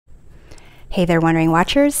Hey there, Wondering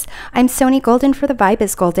Watchers. I'm Sony Golden for The Vibe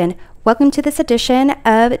is Golden. Welcome to this edition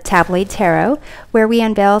of Tabloid Tarot, where we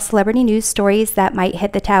unveil celebrity news stories that might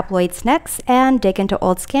hit the tabloids next and dig into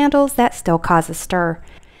old scandals that still cause a stir.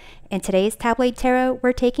 In today's Tabloid Tarot,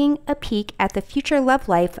 we're taking a peek at the future love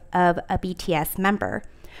life of a BTS member.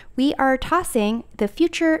 We are tossing the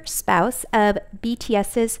future spouse of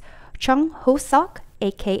BTS's Chung Ho-sok,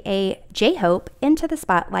 aka J-Hope, into the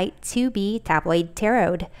spotlight to be tabloid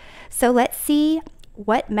tarot. So let's see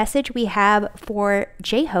what message we have for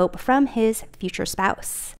J-Hope from his future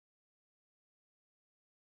spouse.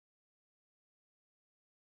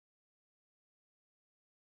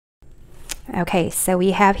 Okay, so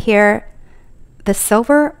we have here the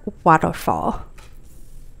Silver Waterfall.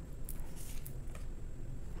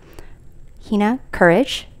 Hina,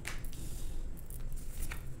 Courage.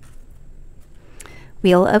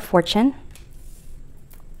 Wheel of Fortune.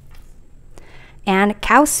 And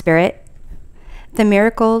Cow Spirit, the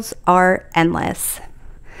miracles are endless.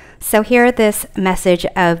 So here, this message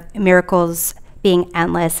of miracles being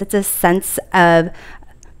endless, it's a sense of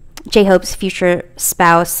J-Hope's future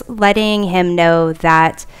spouse letting him know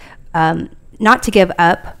that not to give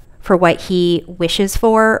up for what he wishes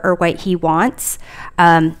for or what he wants.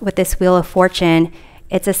 With this Wheel of Fortune,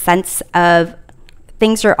 it's a sense of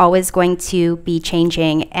things are always going to be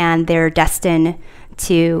changing and they're destined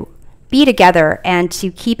to be together, and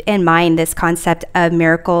to keep in mind this concept of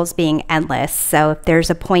miracles being endless. So if there's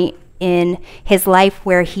a point in his life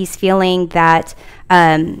where he's feeling that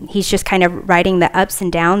he's just kind of riding the ups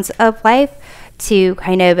and downs of life, to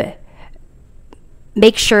kind of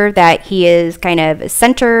make sure that he is kind of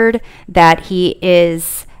centered, that he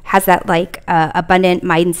has that abundant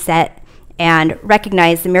mindset, and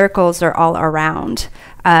recognize the miracles are all around.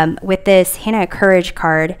 With this Hina Courage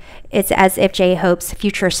card, it's as if J-Hope's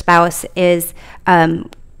future spouse is kind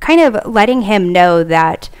of letting him know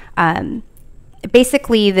that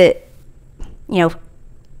basically that,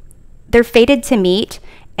 they're fated to meet,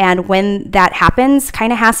 and when that happens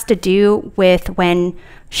kind of has to do with when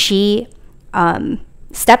she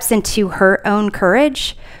steps into her own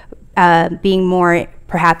courage, being more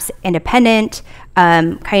perhaps independent,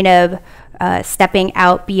 stepping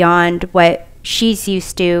out beyond what she's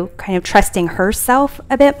used to, kind of trusting herself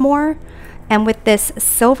a bit more. And with this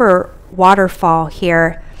Silver Waterfall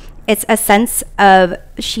here, it's a sense of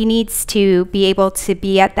she needs to be able to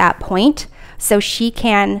be at that point so she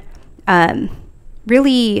can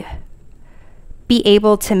really be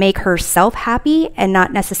able to make herself happy and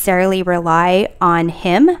not necessarily rely on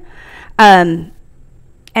him. And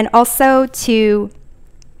also to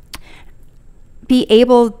be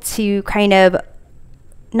able to kind of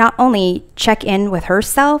not only check in with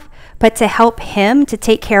herself, but to help him, to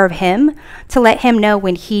take care of him, to let him know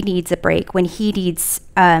when he needs a break, when he needs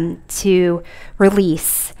to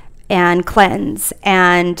release and cleanse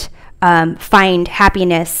and find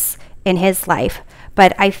happiness in his life.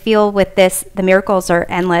 But I feel with this, the miracles are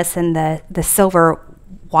endless, and the Silver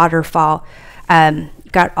Waterfall,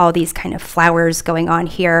 got all these kind of flowers going on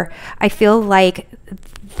here. I feel like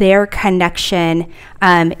their connection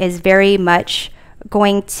is very much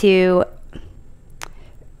going to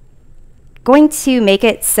make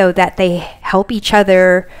it so that they help each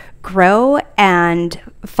other grow and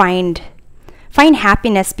find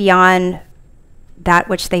happiness beyond that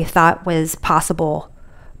which they thought was possible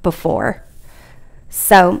before.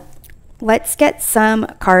 So let's get some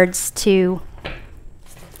cards to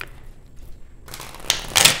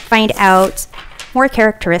find out more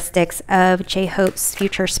characteristics of J-Hope's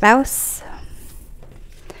future spouse.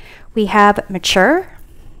 We have Mature,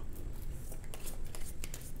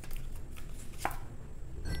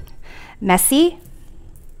 Messy,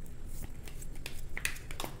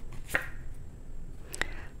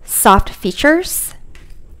 Soft Features,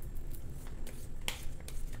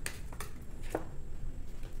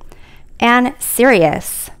 and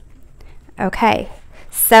Serious. Okay,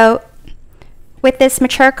 so with this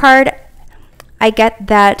Mature card, I get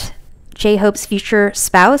that J-Hope's future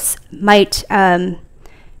spouse might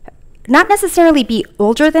not necessarily be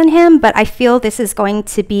older than him, but I feel this is going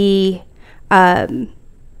to be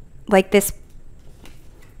like this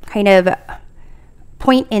kind of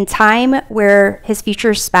point in time where his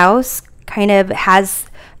future spouse kind of has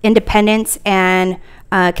independence and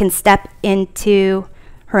can step into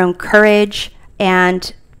her own courage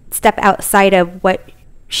and step outside of what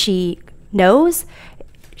she knows.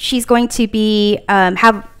 She's going to be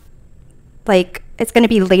it's going to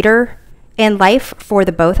be later in life for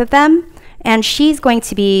the both of them, and she's going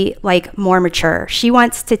to be more mature. She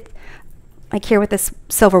wants to, here with this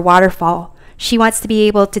Silver Waterfall, She wants to be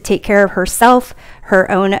able to take care of herself, her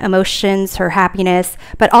own emotions, her happiness,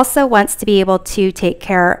 but also wants to be able to take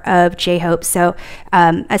care of J-Hope. So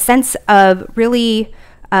a sense of really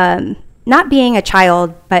not being a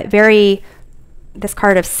child, but very, this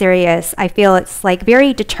card of serious, I feel it's like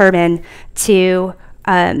very determined to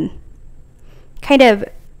kind of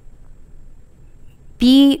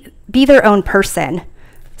be their own person.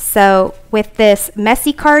 So with this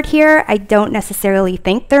messy card here, I don't necessarily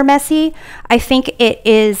think they're messy. I think it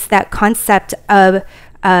is that concept of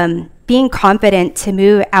being confident to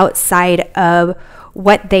move outside of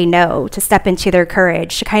what they know, to step into their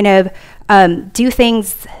courage, to kind of do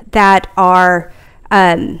things that are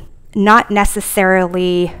not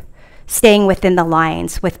necessarily staying within the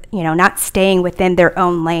lines, with, you know, not staying within their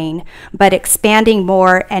own lane, but expanding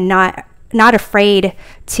more and not afraid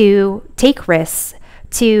to take risks,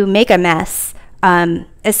 to make a mess,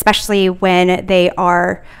 especially when they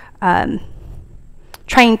are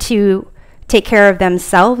trying to take care of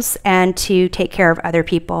themselves and to take care of other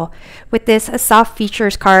people. With this soft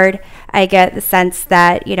features card, I get the sense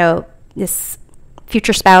that, you know, this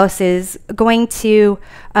future spouse is going to,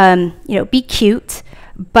 you know, be cute,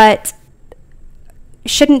 but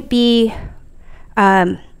shouldn't be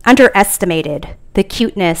underestimated, the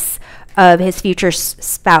cuteness of his future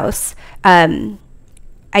spouse.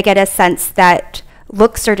 I get a sense that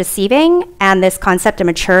looks are deceiving, and this concept of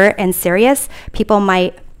mature and serious, people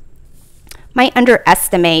might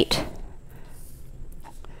underestimate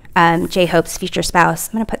J-Hope's future spouse.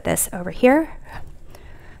 I'm going to put this over here.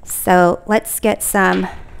 So let's get some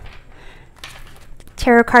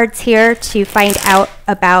tarot cards here to find out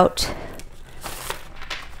about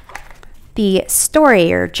the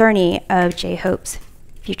story or journey of J-Hope's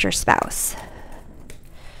future spouse.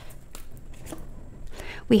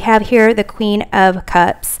 We have here the Queen of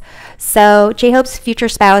Cups. So J-Hope's future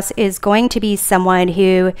spouse is going to be someone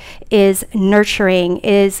who is nurturing,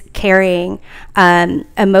 is caring,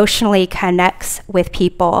 emotionally connects with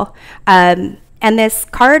people. And this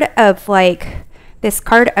card of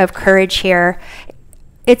courage here,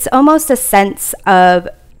 it's almost a sense of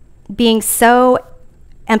being so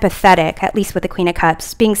empathetic, at least with the Queen of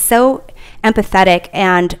Cups, being so empathetic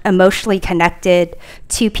and emotionally connected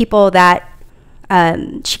to people that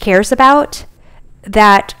she cares about,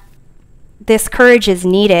 that this courage is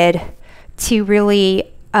needed to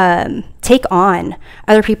really take on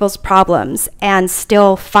other people's problems and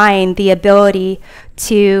still find the ability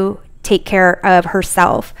to take care of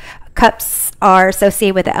herself. Cups are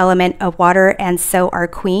associated with the element of water, and so are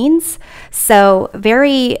queens. So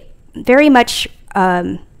very, very much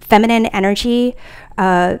feminine energy,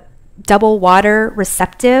 double water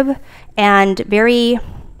receptive, and very,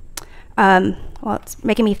 well, it's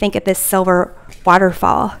making me think of this silver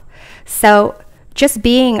waterfall. So just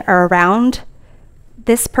being around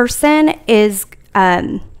this person is,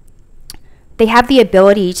 they have the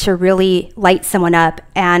ability to really light someone up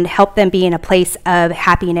and help them be in a place of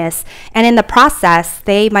happiness. And in the process,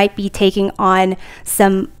 they might be taking on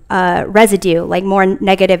some residue, like more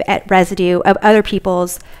negative residue of other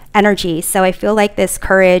people's energy. So I feel like this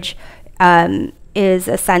courage is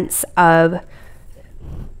a sense of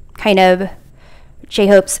kind of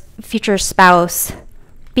J-Hope's future spouse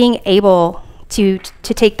being able to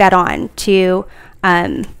take that on, to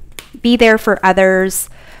be there for others,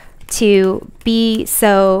 to be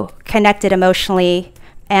so connected emotionally,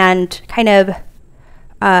 and kind of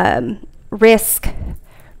risk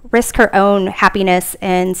her own happiness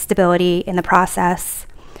and stability in the process.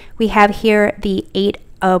 We have here the 8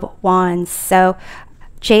 of Wands. So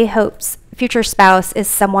J-Hope's future spouse is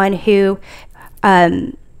someone who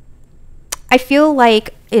I feel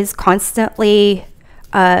like is constantly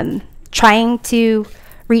trying to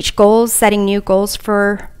reach goals, setting new goals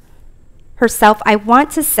for herself. I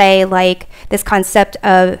want to say, like, this concept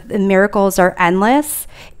of the miracles are endless.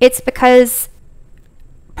 It's because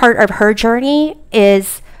part of her journey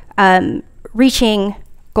is reaching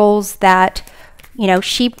goals that, you know,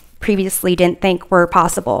 she previously didn't think were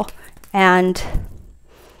possible. And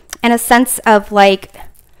a sense of like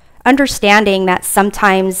understanding that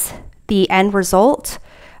sometimes the end result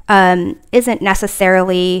isn't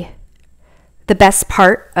necessarily the best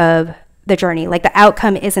part of the journey. Like the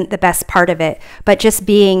outcome isn't the best part of it, but just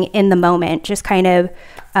being in the moment, just kind of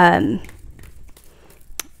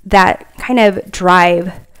that kind of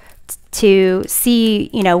drive to see,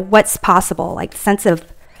 you know, what's possible, like sense of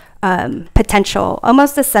potential,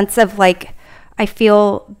 almost a sense of like, I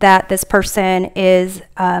feel that this person is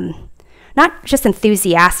not just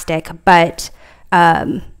enthusiastic, but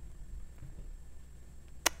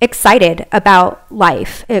excited about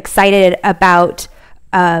life, excited about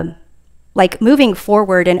like moving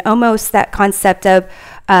forward, and almost that concept of,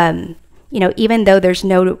 you know, even though there's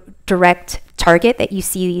no direct target that you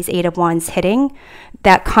see these Eight of Wands hitting,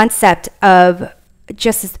 that concept of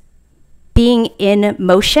just being in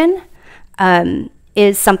motion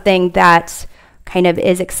is something that kind of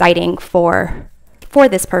is exciting for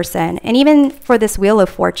this person. And even for this Wheel of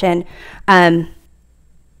Fortune,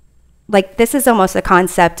 like this is almost a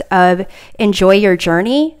concept of enjoy your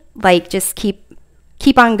journey, like just keep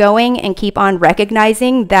on going and keep on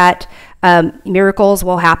recognizing that miracles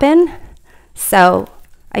will happen. So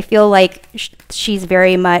I feel like she's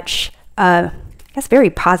very much, I guess, very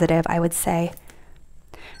positive, I would say.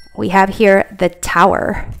 We have here the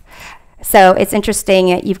Tower. So it's interesting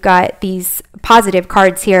that you've got these positive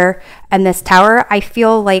cards here and this Tower. I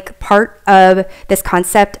feel like part of this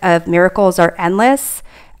concept of miracles are endless,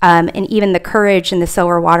 and even the Courage and the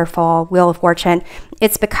Silver Waterfall, Wheel of Fortune,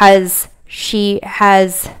 it's because she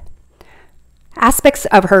has aspects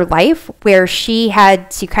of her life where she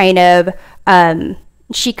had to kind of,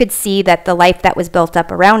 she could see that the life that was built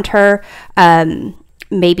up around her,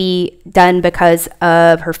 maybe done because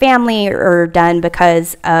of her family or done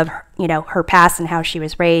because of, you know, her past and how she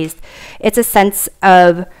was raised. It's a sense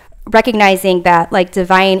of recognizing that like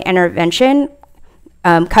divine intervention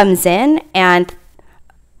comes in and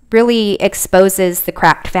really exposes the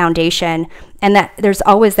cracked foundation, and that there's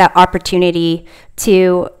always that opportunity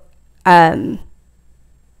to kind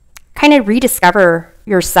of rediscover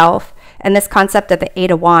yourself. And this concept of the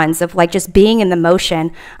Eight of Wands, of like just being in the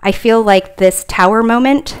motion, I feel like this Tower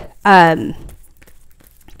moment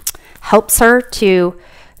helps her to,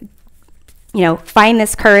 you know, find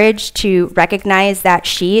this courage to recognize that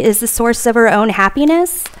she is the source of her own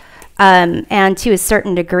happiness. And to a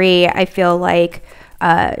certain degree, I feel like,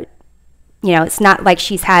 you know, it's not like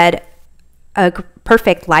she's had a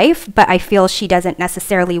perfect life, but I feel she doesn't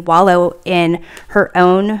necessarily wallow in her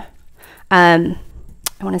own, I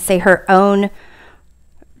want to say her own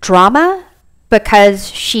drama, because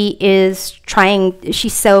she is trying,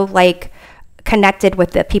 she's so like connected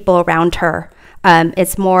with the people around her.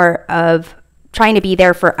 It's more of trying to be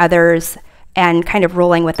there for others and kind of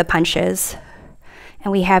rolling with the punches.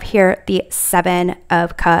 And we have here the Seven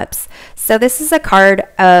of Cups. So this is a card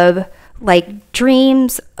of like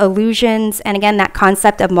dreams, illusions, and again, that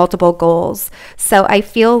concept of multiple goals. So I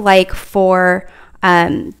feel like for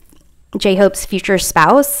J-Hope's future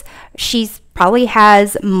spouse, she's probably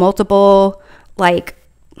has multiple like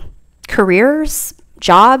careers,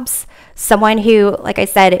 jobs, someone who, like I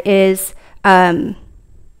said, is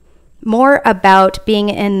more about being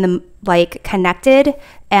in the like connected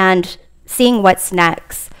and seeing what's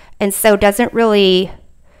next. And so doesn't really,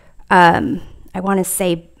 I want to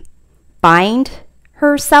say, bind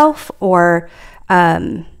herself or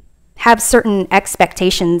have certain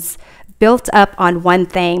expectations built up on one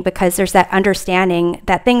thing, because there's that understanding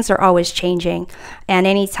that things are always changing. And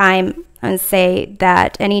anytime, I would say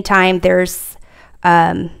that anytime there's,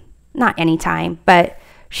 not anytime, but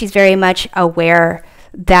she's very much aware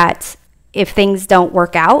that if things don't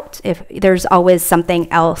work out, if there's always something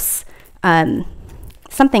else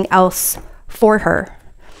for her.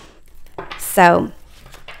 So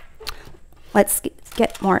let's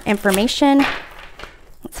get more information.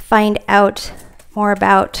 Let's find out more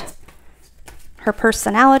about her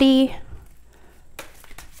personality,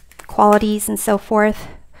 qualities, and so forth.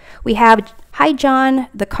 We have High John,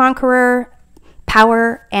 the Conqueror,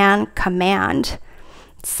 Power, and Command.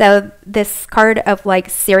 So this card of like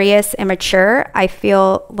serious and mature, I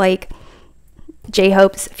feel like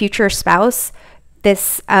J-Hope's future spouse,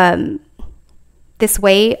 this this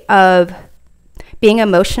way of being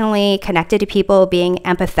emotionally connected to people, being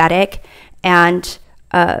empathetic, and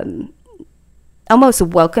almost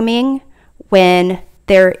welcoming when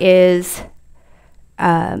there is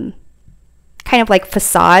kind of like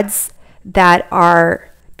facades that are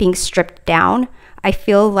being stripped down. I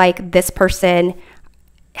feel like this person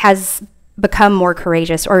has become more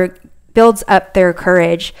courageous, or builds up their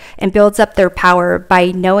courage and builds up their power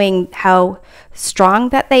by knowing how strong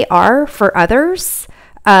that they are for others,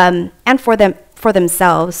 and for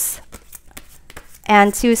themselves.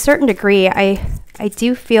 And to a certain degree, I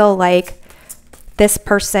do feel like this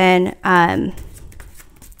person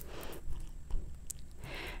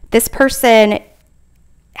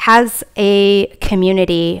has a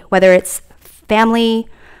community, whether it's family,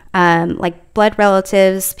 like blood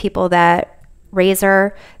relatives, people that raise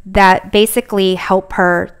her, that basically help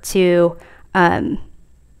her to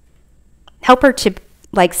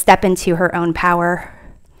like step into her own power.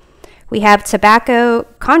 We have Tobacco,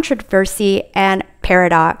 Controversy, and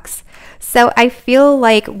Paradox. So I feel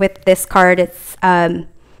like with this card, it's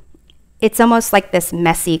it's almost like this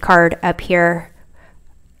messy card up here,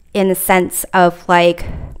 in the sense of like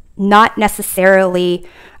not necessarily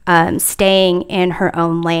staying in her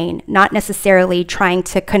own lane, not necessarily trying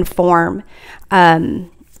to conform.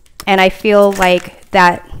 And I feel like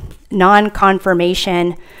that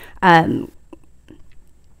non-confirmation,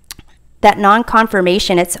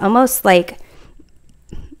 it's almost like,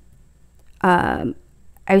 I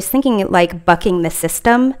was thinking like bucking the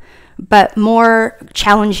system, but more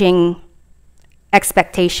challenging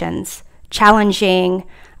expectations, challenging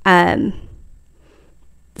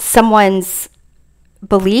someone's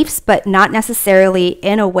beliefs, but not necessarily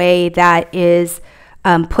in a way that is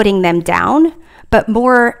putting them down, but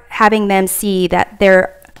more having them see that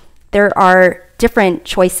there are different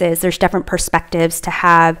choices, there's different perspectives to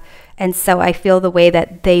have. And so I feel the way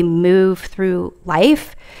that they move through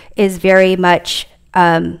life is very much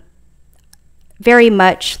like,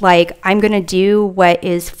 I'm going to do what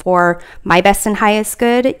is for my best and highest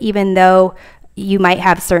good, even though you might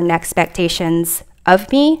have certain expectations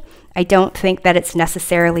of me. I don't think that it's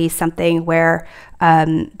necessarily something where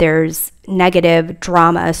there's negative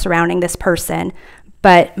drama surrounding this person,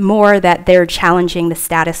 but more that they're challenging the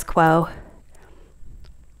status quo.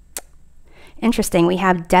 Interesting. We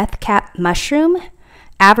have death cap mushroom,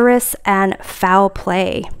 avarice, and foul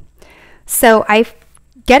play. So I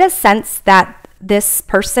get a sense that this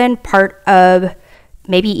person, part of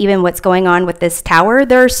maybe even what's going on with this tower,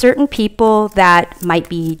 there are certain people that might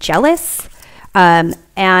be jealous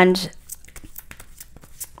and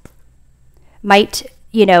might,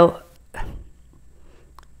 you know,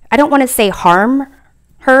 I don't want to say harm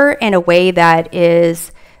her in a way that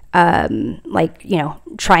is like, you know,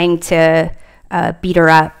 trying to beat her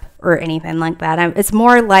up or anything like that. It's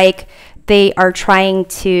more like they are trying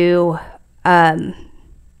to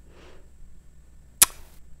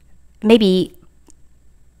maybe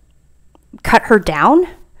cut her down,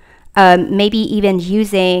 maybe even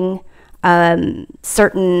using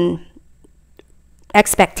certain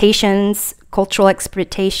expectations, cultural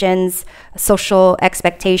expectations, social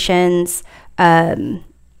expectations,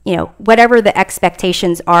 you know, whatever the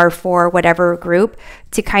expectations are for whatever group,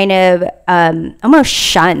 to kind of almost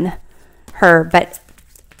shun her.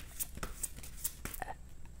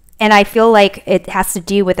 And I feel like it has to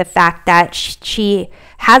do with the fact that she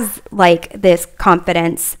has like this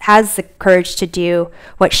confidence, has the courage to do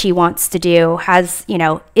what she wants to do, has, you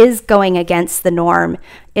know, is going against the norm,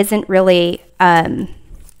 isn't really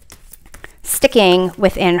sticking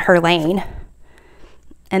within her lane.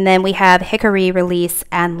 And then we have hickory, release,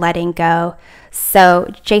 and letting go. So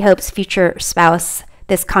J-Hope's future spouse,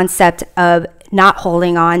 this concept of not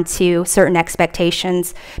holding on to certain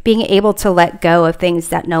expectations, being able to let go of things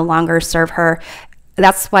that no longer serve her.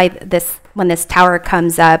 That's why when this tower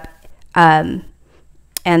comes up, and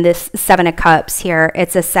this Seven of Cups here,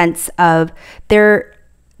 it's a sense of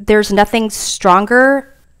there's nothing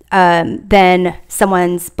stronger than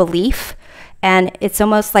someone's belief. And it's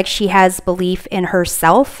almost like she has belief in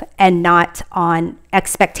herself and not on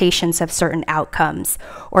expectations of certain outcomes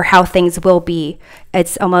or how things will be.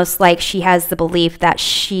 It's almost like she has the belief that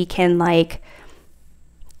she can like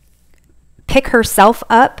pick herself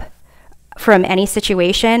up from any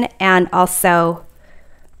situation, and also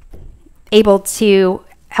able to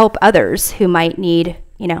help others who might need,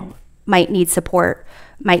 you know, might need support,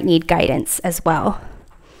 might need guidance as well.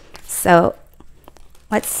 So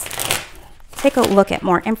let's take a look at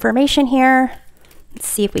more information here. Let's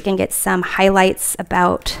see if we can get some highlights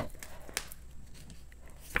about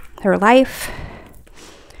her life.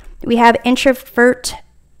 We have introvert,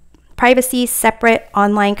 privacy, separate,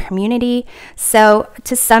 online community. So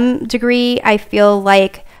to some degree, I feel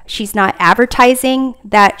like she's not advertising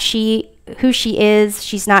that who she is.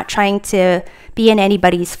 She's not trying to be in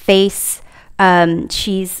anybody's face.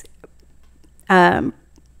 She's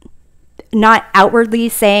not outwardly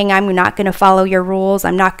saying, I'm not going to follow your rules,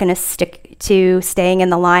 I'm not going to stick to staying in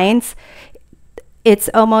the lines. It's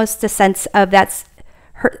almost a sense of that's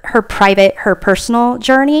her private, her personal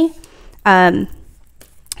journey.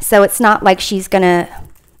 So it's not like she's going to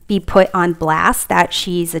be put on blast that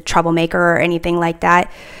she's a troublemaker or anything like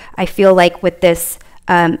that. I feel like with this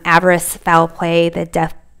avarice, foul play, the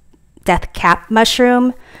death cap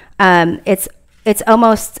mushroom, it's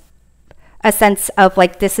almost a sense of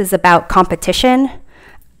like this is about competition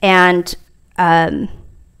and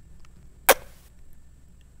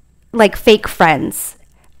like fake friends,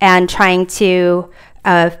 and trying to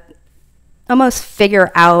almost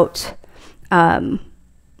figure out kind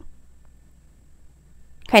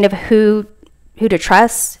of who to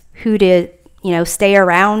trust, who to, you know, stay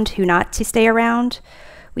around, who not to stay around.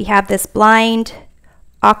 We have this blind,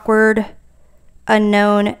 awkward,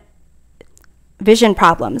 unknown vision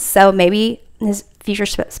problems. So maybe his future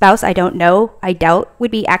spouse, I don't know, I doubt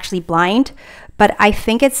would be actually blind, but I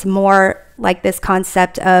think it's more like this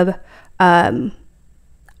concept of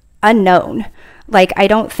unknown. Like, I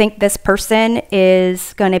don't think this person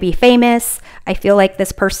is going to be famous. I feel like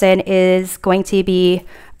this person is going to be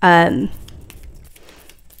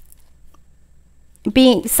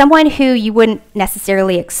being someone who you wouldn't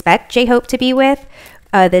necessarily expect J-Hope to be with.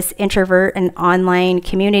 This introvert and online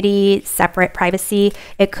community, separate privacy.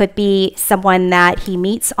 It could be someone that he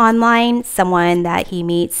meets online, someone that he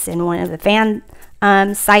meets in one of the fan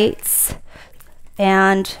sites.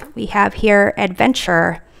 And we have here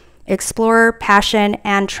adventure, explore, passion,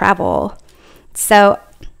 and travel. So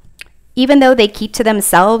even though they keep to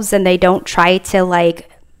themselves and they don't try to like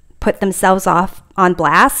put themselves off on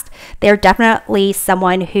blast, they're definitely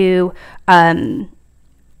someone who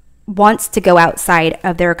wants to go outside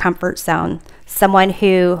of their comfort zone. Someone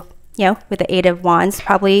who, you know, with the Eight of Wands,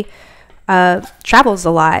 probably travels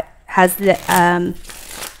a lot, has the,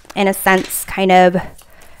 in a sense, kind of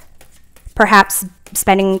perhaps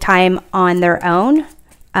spending time on their own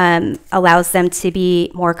allows them to be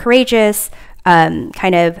more courageous,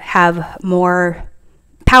 kind of have more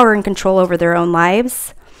power and control over their own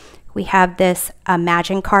lives. We have this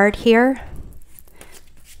Imagine card here.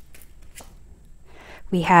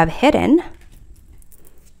 We have hidden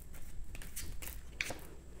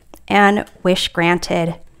and wish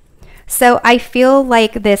granted. So I feel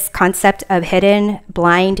like this concept of hidden,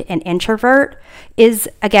 blind, and introvert is,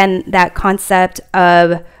 again, that concept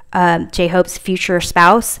of J-Hope's future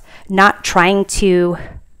spouse not trying to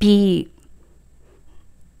be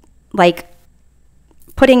like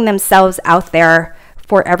putting themselves out there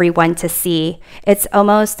for everyone to see. It's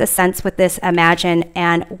almost a sense with this imagine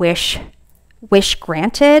and wish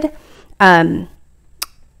granted.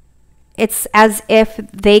 It's as if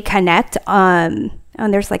they connect, and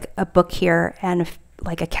there's like a book here and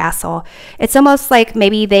like a castle. It's almost like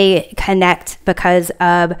maybe they connect because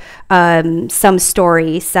of some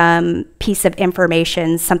story, some piece of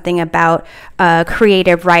information, something about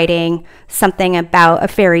creative writing, something about a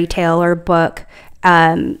fairy tale or book.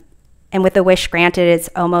 And with the wish granted, it's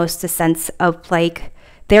almost a sense of like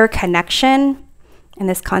their connection. And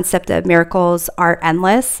this concept of miracles are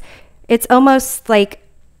endless. It's almost like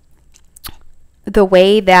the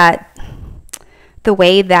way that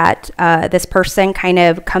this person kind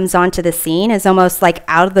of comes onto the scene is almost like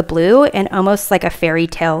out of the blue and almost like a fairy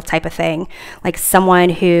tale type of thing. Like someone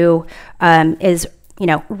who is, you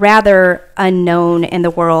know, rather unknown in the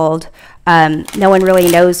world. No one really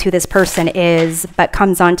knows who this person is, but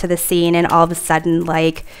comes onto the scene and all of a sudden,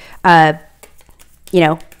 like, you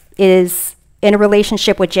know, is in a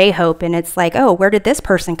relationship with J-Hope, and it's like, oh, where did this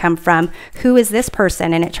person come from? Who is this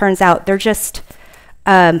person? And it turns out they're just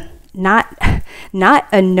not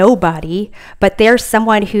a nobody, but they're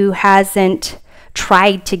someone who hasn't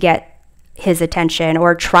tried to get his attention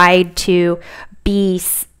or tried to be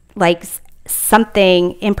like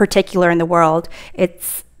something in particular in the world.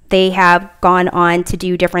 They have gone on to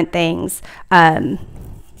do different things.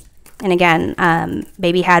 And again,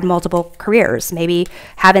 maybe had multiple careers, maybe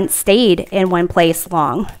haven't stayed in one place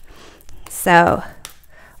long. So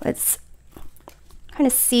let's kind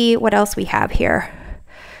of see what else we have here.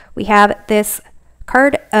 We have this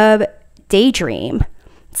card of daydream.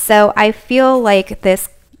 So I feel like this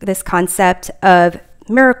concept of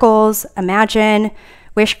miracles, imagine,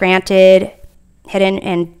 wish granted, hidden,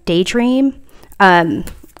 and daydream. I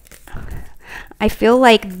feel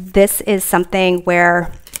like this is something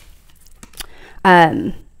where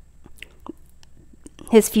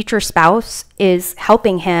his future spouse is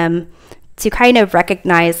helping him to kind of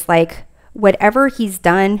recognize like whatever he's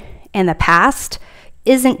done in the past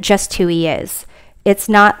isn't just who he is. It's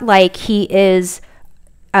not like he is,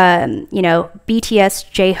 you know,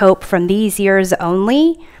 BTS J-Hope from these years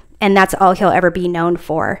only, and that's all he'll ever be known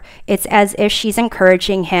for. It's as if she's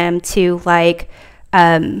encouraging him to like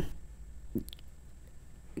kind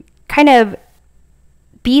of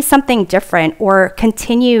be something different or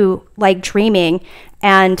continue like dreaming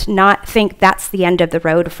and not think that's the end of the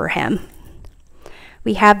road for him.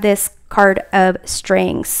 We have this card of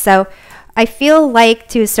strings. So I feel like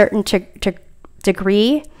to a certain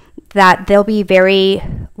degree that they'll be very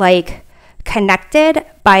like connected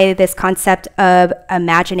by this concept of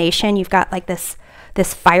imagination. You've got like this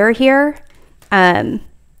fire here. I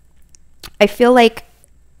feel like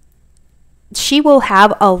she will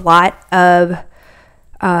have a lot of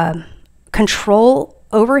control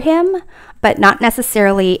over him, but not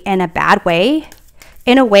necessarily in a bad way,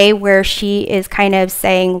 in a way where she is kind of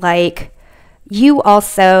saying like, you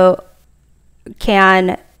also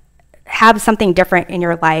can have something different in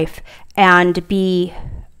your life and be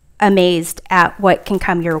amazed at what can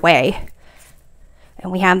come your way.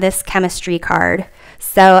 And we have this chemistry card.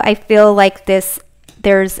 So I feel like there's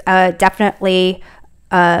definitely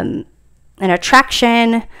an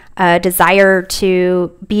attraction, a desire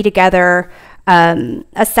to be together,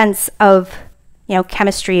 a sense of,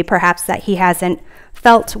 chemistry perhaps that he hasn't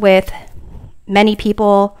felt with many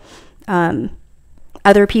people,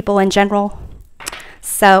 other people in general.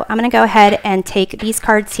 So I'm going to go ahead and take these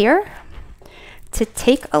cards here to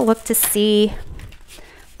take a look to see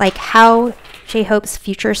like how J-Hope's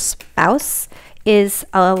future spouse is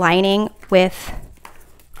aligning with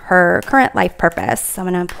her current life purpose. So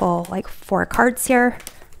I'm going to pull like 4 cards here.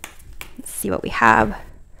 Let's see what we have.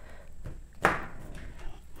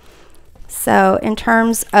 So in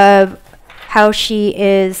terms of how she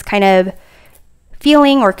is kind of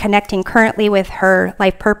feeling or connecting currently with her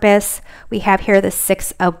life purpose, we have here the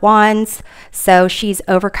 6 of Wands. So she's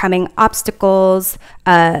overcoming obstacles,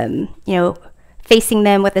 facing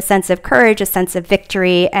them with a sense of courage, a sense of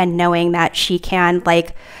victory, and knowing that she can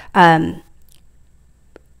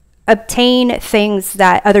obtain things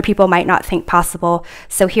that other people might not think possible.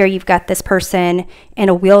 So here you've got this person in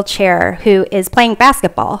a wheelchair who is playing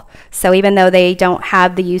basketball. So even though they don't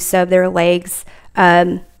have the use of their legs,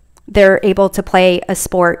 they're able to play a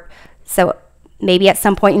sport. So maybe at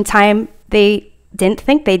some point in time, they didn't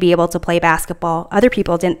think they'd be able to play basketball. Other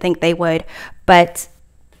people didn't think they would. But,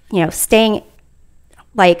 staying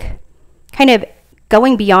kind of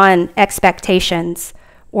going beyond expectations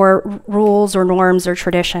or rules or norms or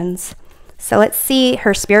traditions. So let's see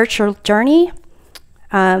her spiritual journey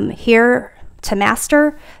here to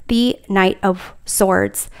master the Knight of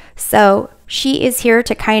Swords. So she is here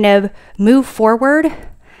to kind of move forward,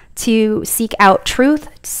 to seek out truth,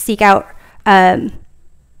 to seek out her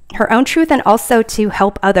own truth, and also to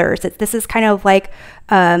help others. This is kind of like,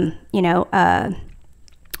 a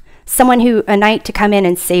knight to come in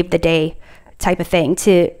and save the day type of thing,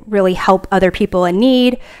 to really help other people in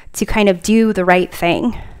need, to kind of do the right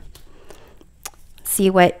thing.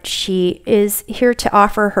 See what she is here to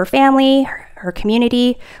offer her family, her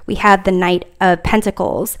community. We have the Knight of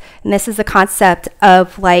Pentacles, and this is a concept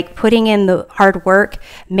of like putting in the hard work,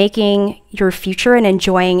 making your future and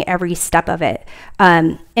enjoying every step of it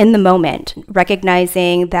in the moment,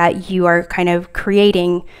 recognizing that you are kind of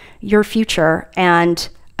creating your future, and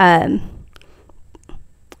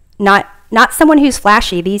not someone who's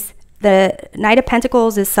flashy. The Knight of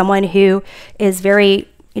Pentacles is someone who is very,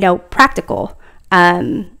 practical.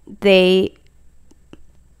 They're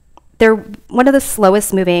one of the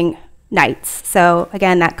slowest moving knights. So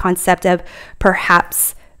again, that concept of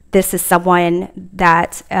perhaps this is someone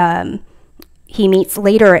that he meets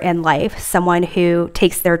later in life, someone who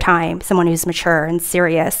takes their time, someone who's mature and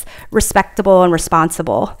serious, respectable and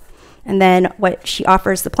responsible. And then what she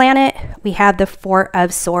offers the planet, we have the 4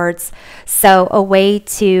 of Swords. So a way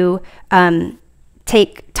to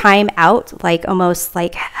take time out, like almost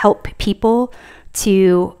like help people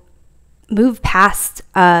to move past,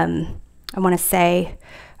 I want to say,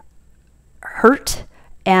 hurt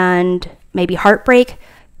and maybe heartbreak.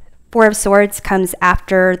 4 of Swords comes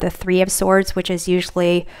after the 3 of Swords, which is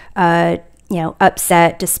usually,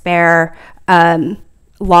 upset, despair,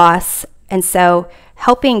 loss. And so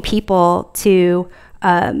helping people to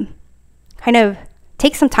kind of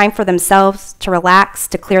take some time for themselves, to relax,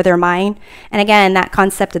 to clear their mind. And again, that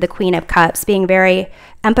concept of the Queen of Cups, being very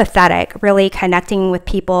empathetic, really connecting with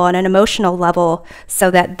people on an emotional level so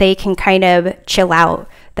that they can kind of chill out,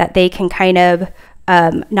 that they can kind of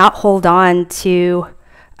not hold on to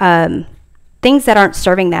things that aren't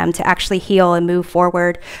serving them, to actually heal and move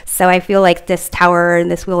forward. So I feel like this Tower and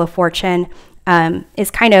this Wheel of Fortune is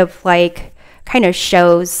kind of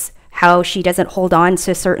shows how she doesn't hold on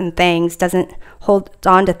to certain things, doesn't hold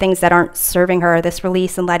on to things that aren't serving her, this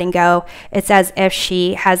release and letting go. It's as if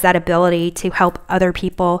she has that ability to help other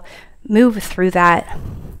people move through that.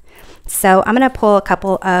 So I'm going to pull a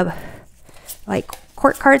couple of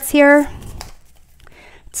court cards here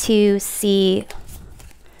to see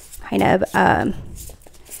kind of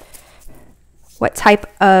what type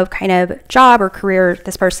of kind of job or career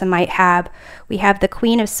this person might have. We have the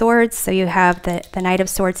Queen of Swords, so you have the Knight of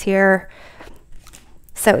Swords here.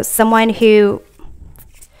 So someone who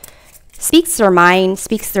speaks their mind,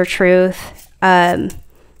 speaks their truth,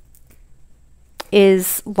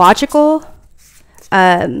 is logical,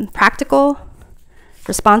 practical,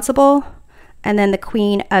 responsible, and then the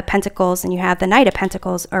Queen of Pentacles, and you have the Knight of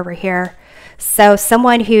Pentacles over here. So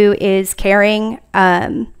someone who is caring,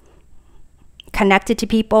 connected to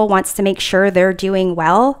people, wants to make sure they're doing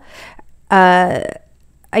well,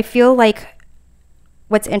 I feel like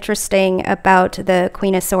what's interesting about the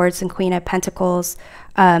Queen of Swords and Queen of Pentacles,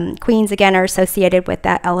 queens again are associated with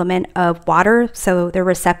that element of water, so they're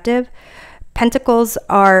receptive. Pentacles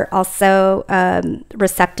are also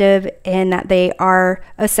receptive in that they are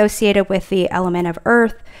associated with the element of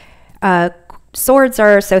earth. Swords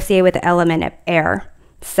are associated with the element of air.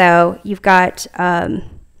 So you've got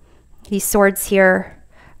these swords here.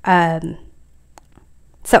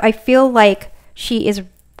 So I feel like she is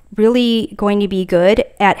really going to be good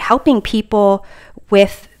at helping people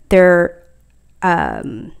with their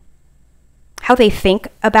how they think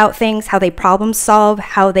about things, how they problem solve,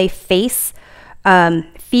 how they face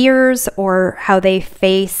fears, or how they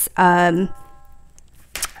face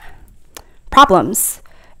problems,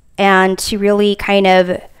 and to really kind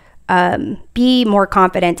of be more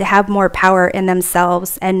confident, to have more power in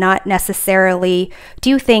themselves and not necessarily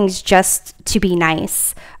do things just to be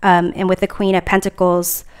nice. And with the Queen of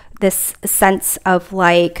Pentacles, this sense of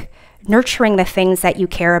like nurturing the things that you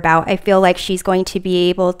care about. I feel like she's going to be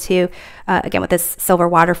able to, again, with this silver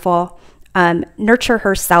waterfall, nurture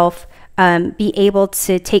herself, be able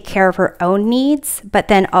to take care of her own needs, but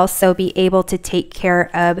then also be able to take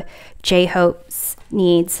care of J-Hope's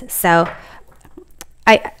needs. So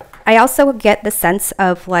I also get the sense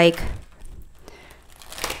of like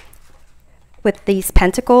with these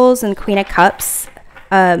pentacles and Queen of Cups,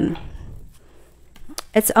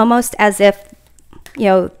 it's almost as if, you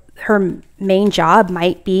know, her main job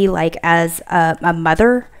might be like as a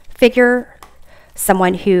mother figure,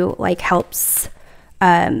 someone who like helps,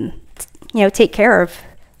 you know, take care of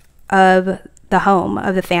the home,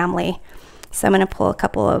 of the family. So I'm going to pull a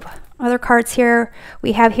couple of other cards here.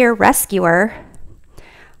 We have here Rescuer.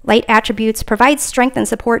 Light attributes: provides strength and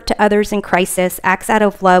support to others in crisis, acts out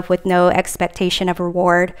of love with no expectation of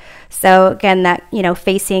reward. So again, that, you know,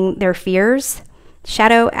 facing their fears.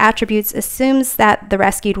 Shadow attributes: assumes that the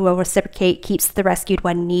rescued will reciprocate, keeps the rescued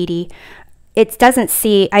one needy. It doesn't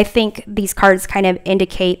see, I think these cards kind of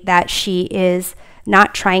indicate that she is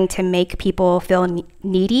not trying to make people feel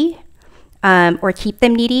needy or keep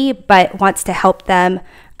them needy, but wants to help them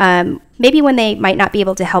maybe when they might not be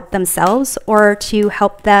able to help themselves, or to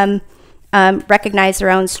help them recognize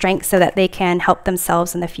their own strengths so that they can help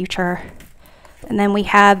themselves in the future. And then we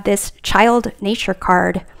have this Child Nature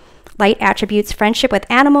card. Light attributes: friendship with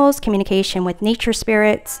animals, communication with nature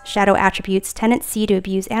spirits. Shadow attributes: tendency to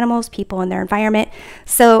abuse animals, people, and their environment.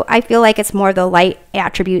 So I feel like it's more the light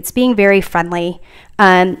attributes, being very friendly,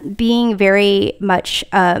 being very much,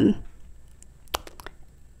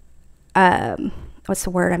 what's the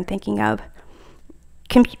word I'm thinking of?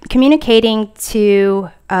 Communicating to,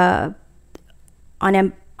 on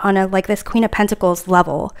a like this Queen of Pentacles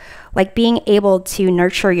level, like being able to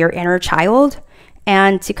nurture your inner child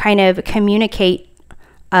and to kind of communicate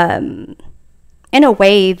in a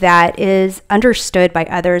way that is understood by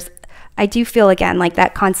others. I do feel, again, like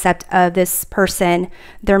that concept of this person,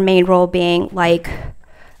 their main role being like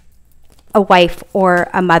a wife or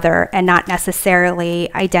a mother, and not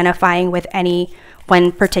necessarily identifying with any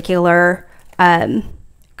one particular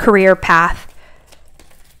career path.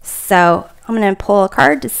 So I'm going to pull a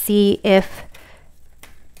card to see if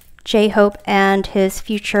J-Hope and his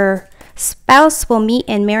future spouse will meet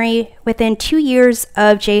and marry within 2 years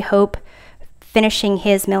of J-Hope finishing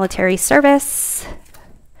his military service.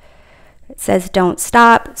 It says don't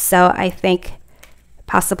stop, so I think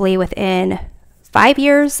possibly within 5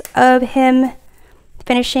 years of him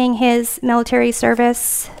finishing his military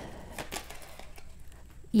service.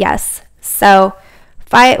 Yes, so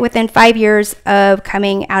within 5 years of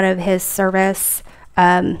coming out of his service,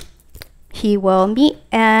 he will meet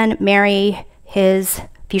and marry his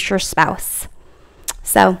future spouse.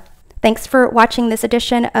 So thanks for watching this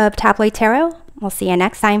edition of Tabloid Tarot. We'll see you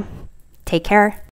next time. Take care.